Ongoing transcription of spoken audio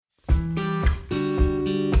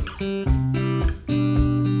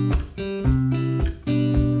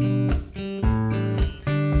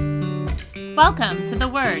Welcome to The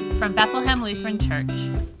Word from Bethlehem Lutheran Church.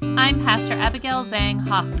 I'm Pastor Abigail Zhang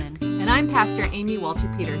Hoffman. And I'm Pastor Amy Walter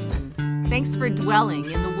Peterson. Thanks for dwelling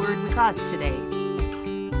in the Word with us today.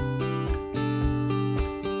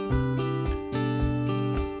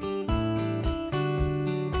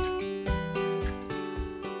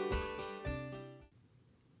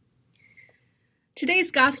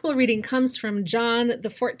 Today's Gospel reading comes from John, the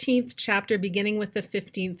 14th chapter, beginning with the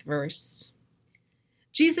 15th verse.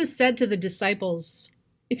 Jesus said to the disciples,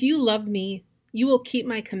 "If you love me, you will keep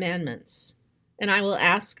my commandments, and I will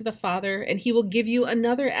ask the Father, and he will give you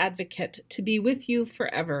another advocate to be with you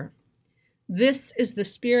forever. This is the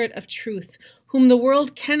Spirit of truth, whom the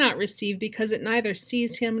world cannot receive because it neither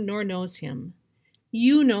sees him nor knows him.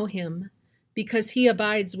 You know him, because he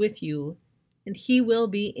abides with you, and he will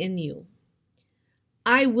be in you.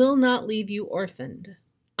 I will not leave you orphaned.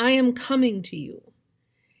 I am coming to you.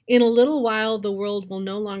 In a little while the world will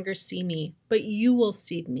no longer see me, but you will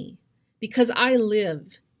see me. Because I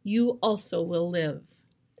live, you also will live.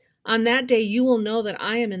 On that day you will know that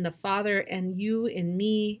I am in the Father, and you in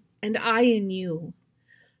me, and I in you.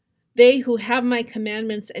 They who have my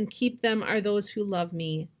commandments and keep them are those who love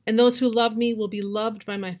me, and those who love me will be loved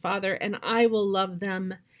by my Father, and I will love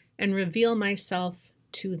them and reveal myself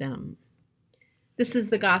to them." This is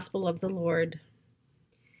the gospel of the Lord.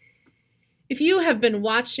 If you have been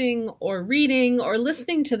watching or reading or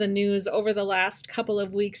listening to the news over the last couple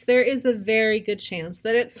of weeks, there is a very good chance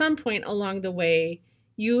that at some point along the way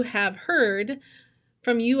you have heard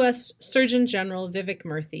from U.S. Surgeon General Vivek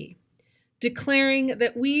Murthy declaring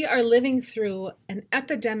that we are living through an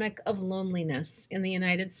epidemic of loneliness in the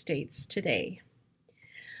United States today.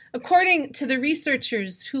 According to the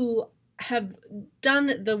researchers who have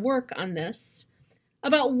done the work on this,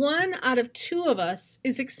 about 1 out of 2 of us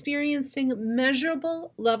is experiencing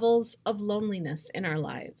measurable levels of loneliness in our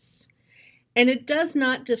lives. And it does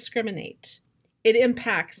not discriminate. It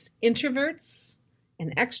impacts introverts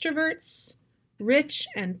and extroverts, rich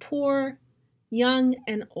and poor, young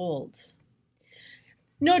and old.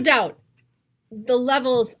 No doubt, the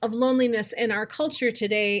levels of loneliness in our culture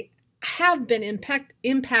today have been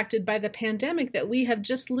impacted by the pandemic that we have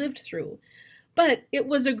just lived through. But it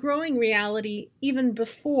was a growing reality even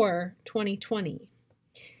before 2020.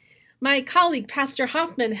 My colleague, Pastor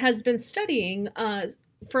Hoffman, has been studying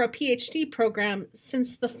for a PhD program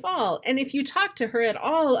since the fall. And if you talk to her at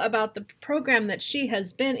all about the program that she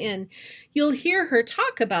has been in, you'll hear her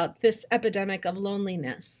talk about this epidemic of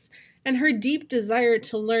loneliness and her deep desire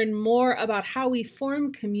to learn more about how we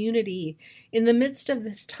form community in the midst of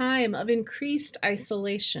this time of increased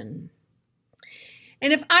isolation.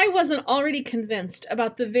 And if I wasn't already convinced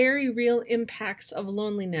about the very real impacts of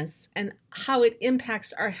loneliness and how it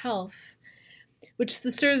impacts our health, which the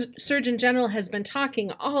Surgeon General has been talking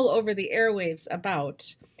all over the airwaves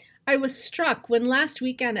about, I was struck when last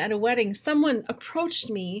weekend at a wedding, someone approached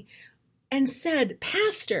me and said,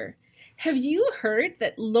 "Pastor, have you heard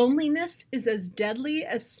that loneliness is as deadly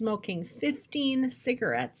as smoking 15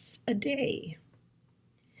 cigarettes a day?"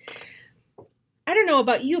 I don't know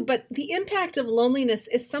about you, but the impact of loneliness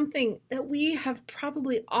is something that we have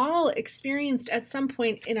probably all experienced at some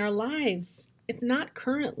point in our lives, if not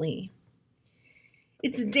currently.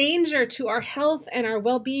 Its danger to our health and our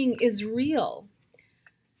well-being is real.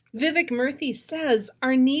 Vivek Murthy says,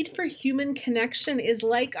 "Our need for human connection is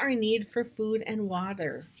like our need for food and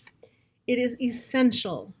water. It is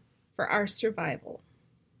essential for our survival."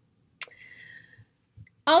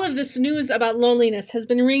 All of this news about loneliness has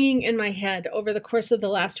been ringing in my head over the course of the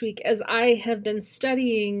last week as I have been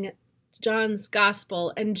studying John's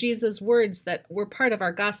Gospel and Jesus' words that were part of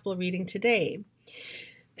our Gospel reading today.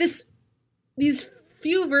 These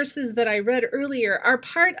few verses that I read earlier are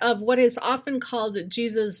part of what is often called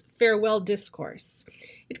Jesus' farewell discourse.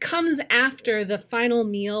 It comes after the final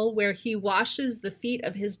meal where he washes the feet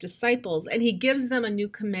of his disciples and he gives them a new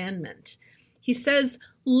commandment. He says,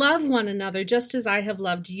 "Love one another just as I have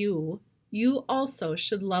loved you. You also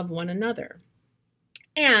should love one another."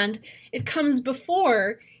 And it comes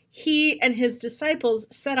before he and his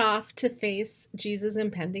disciples set off to face Jesus'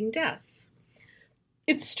 impending death.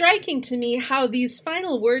 It's striking to me how these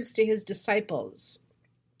final words to his disciples,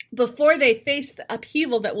 before they face the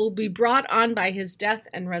upheaval that will be brought on by his death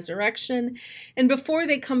and resurrection, and before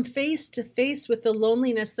they come face to face with the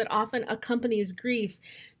loneliness that often accompanies grief,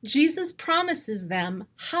 Jesus promises them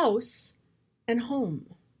house and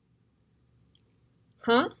home.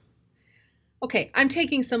 Okay, I'm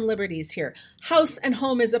taking some liberties here. House and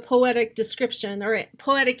home is a poetic description or a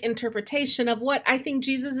poetic interpretation of what I think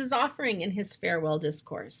Jesus is offering in his farewell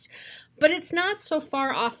discourse. But it's not so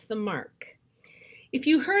far off the mark. If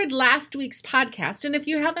you heard last week's podcast, and if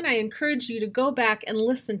you haven't, I encourage you to go back and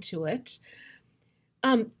listen to it.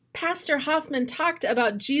 Pastor Hoffman talked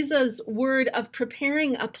about Jesus' word of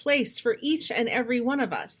preparing a place for each and every one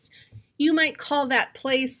of us. You might call that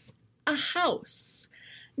place a house,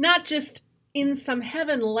 not just in some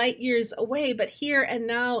heaven light years away, but here and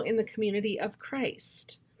now in the community of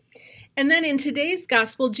Christ. And then in today's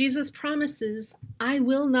gospel, Jesus promises, I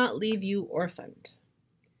will not leave you orphaned.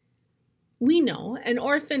 We know an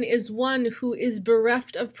orphan is one who is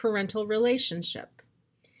bereft of parental relationship.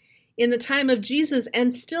 In the time of Jesus,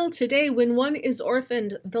 and still today, when one is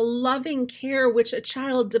orphaned, the loving care which a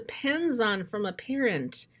child depends on from a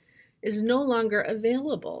parent is no longer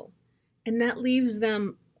available, and that leaves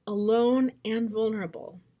them alone and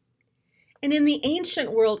vulnerable. And in the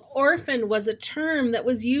ancient world, orphan was a term that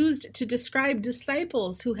was used to describe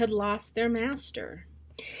disciples who had lost their master.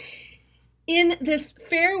 In this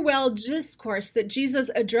farewell discourse that Jesus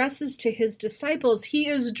addresses to his disciples, he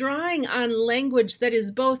is drawing on language that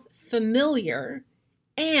is both familiar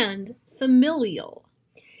and familial.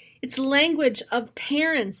 It's language of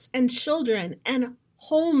parents and children and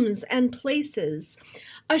homes and places,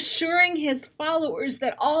 assuring his followers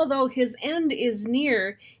that although his end is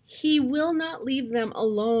near, he will not leave them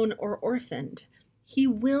alone or orphaned. He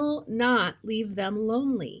will not leave them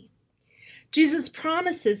lonely. Jesus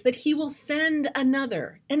promises that he will send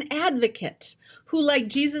another, an advocate, who, like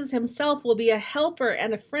Jesus himself, will be a helper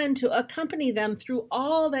and a friend to accompany them through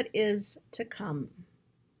all that is to come.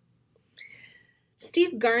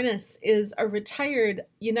 Steve Garnis is a retired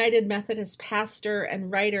United Methodist pastor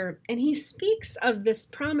and writer, and he speaks of this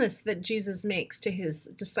promise that Jesus makes to his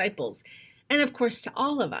disciples, and of course to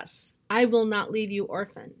all of us, I will not leave you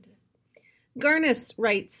orphaned. Garnis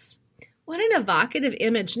writes, what an evocative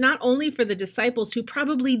image, not only for the disciples who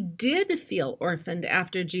probably did feel orphaned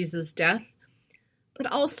after Jesus' death, but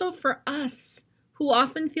also for us who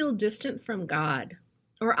often feel distant from God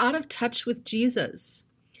or out of touch with Jesus.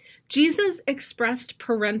 Jesus expressed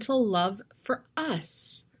parental love for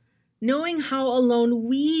us, knowing how alone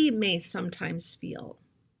we may sometimes feel.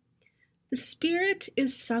 The Spirit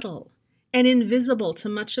is subtle and invisible to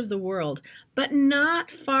much of the world, but not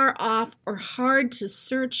far off or hard to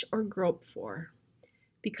search or grope for,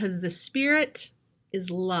 because the Spirit is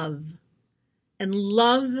love, and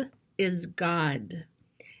love is God.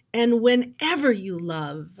 And whenever you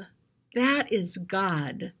love, that is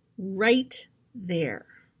God right there.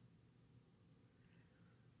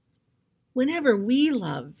 Whenever we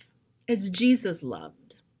love as Jesus loved,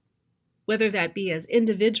 whether that be as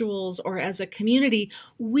individuals or as a community,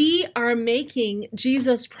 we are making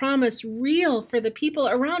Jesus' promise real for the people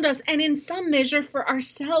around us and in some measure for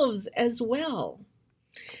ourselves as well.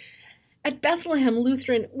 At Bethlehem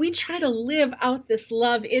Lutheran, we try to live out this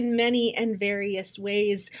love in many and various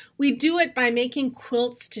ways. We do it by making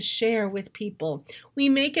quilts to share with people. We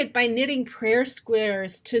make it by knitting prayer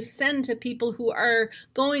squares to send to people who are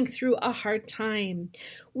going through a hard time.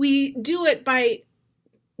 We do it by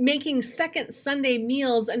making second Sunday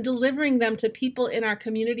meals and delivering them to people in our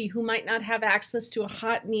community who might not have access to a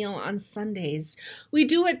hot meal on Sundays. We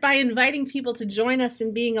do it by inviting people to join us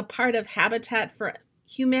in being a part of Habitat for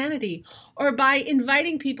Humanity, or by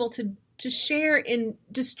inviting people to share in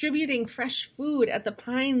distributing fresh food at the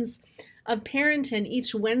Pines of Parenton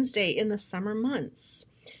each Wednesday in the summer months.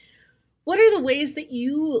 What are the ways that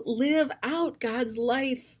you live out God's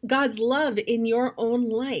love in your own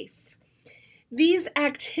life? These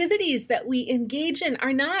activities that we engage in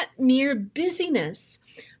are not mere busyness,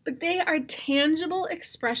 but they are tangible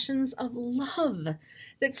expressions of love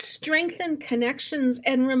that strengthen connections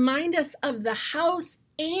and remind us of the house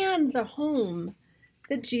and the home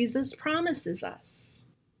that Jesus promises us.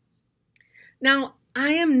 Now, I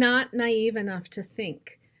am not naive enough to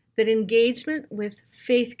think that engagement with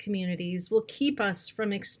faith communities will keep us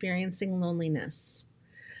from experiencing loneliness.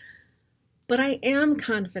 But I am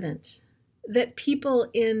confident that people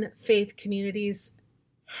in faith communities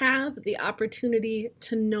have the opportunity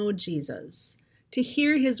to know Jesus, to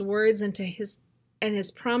hear his words and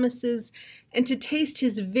his promises, and to taste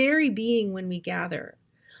his very being when we gather.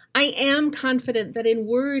 I am confident that in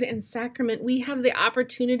word and sacrament we have the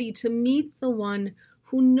opportunity to meet the one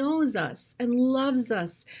who knows us and loves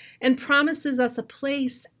us and promises us a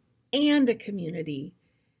place and a community,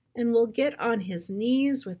 and will get on his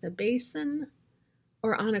knees with a basin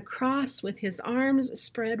or on a cross with his arms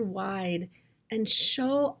spread wide and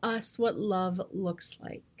show us what love looks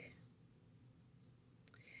like.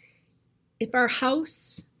 If our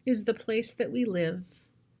house is the place that we live,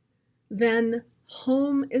 then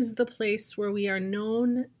home is the place where we are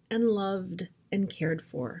known and loved and cared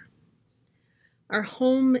for. Our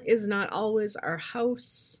home is not always our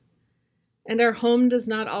house, and our home does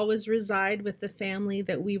not always reside with the family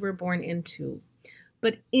that we were born into,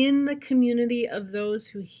 but in the community of those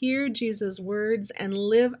who hear Jesus' words and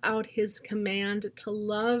live out his command to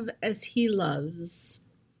love as he loves.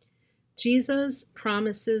 Jesus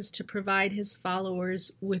promises to provide his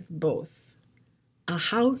followers with both a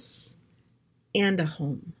house and a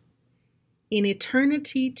home, in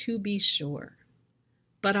eternity to be sure,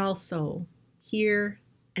 but also here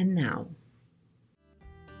and now.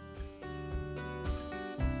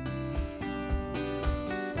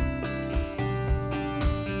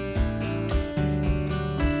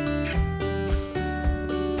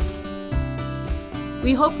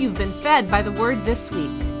 We hope you've been fed by the word this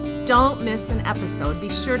week. Don't miss an episode. Be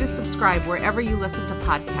sure to subscribe wherever you listen to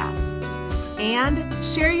podcasts. And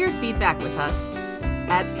share your feedback with us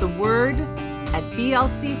at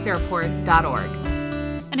theword@blcfairport.org.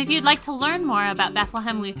 And if you'd like to learn more about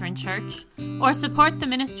Bethlehem Lutheran Church or support the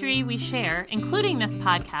ministry we share, including this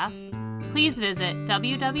podcast, please visit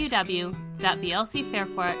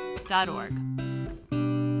www.blcfairport.org.